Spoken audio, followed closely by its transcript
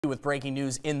With breaking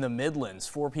news in the Midlands,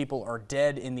 4 people are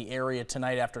dead in the area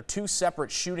tonight after 2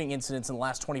 separate shooting incidents in the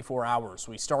last 24 hours.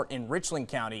 We start in Richland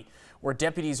County, where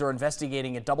deputies are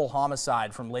investigating a double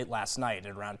homicide from late last night.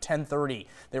 At around 10:30,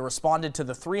 they responded to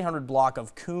the 300 block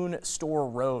of Koon Store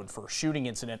Road for a shooting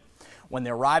incident. When they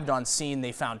arrived on scene,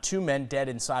 they found 2 men dead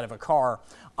inside of a car.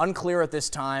 Unclear at this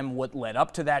time what led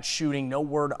up to that shooting. No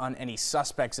word on any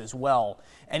suspects as well.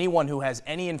 Anyone who has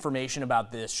any information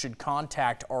about this should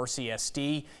contact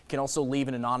RCSD. Can also leave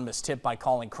an anonymous tip by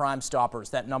calling Crime Stoppers.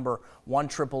 That number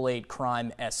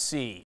 1-888-CRIME-SC.